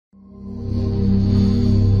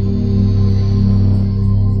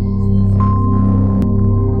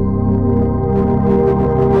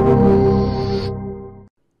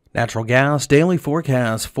Natural gas daily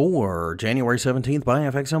forecast for January 17th by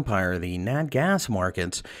FX Empire. The nat gas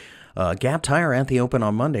markets gapped higher at the open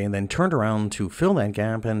on Monday and then turned around to fill that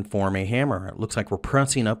gap and form a hammer. It looks like we're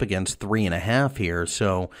pressing up against 3.5 here.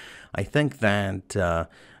 So I think that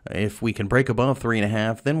if we can break above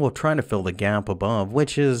 3.5, then we'll try to fill the gap above,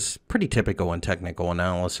 which is pretty typical in technical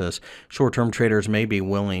analysis. Short-term traders may be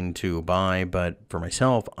willing to buy, but for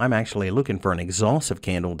myself, I'm actually looking for an exhaustive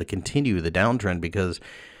candle to continue the downtrend because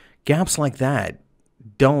gaps like that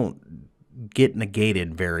don't get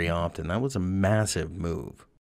negated very often. That was a massive move.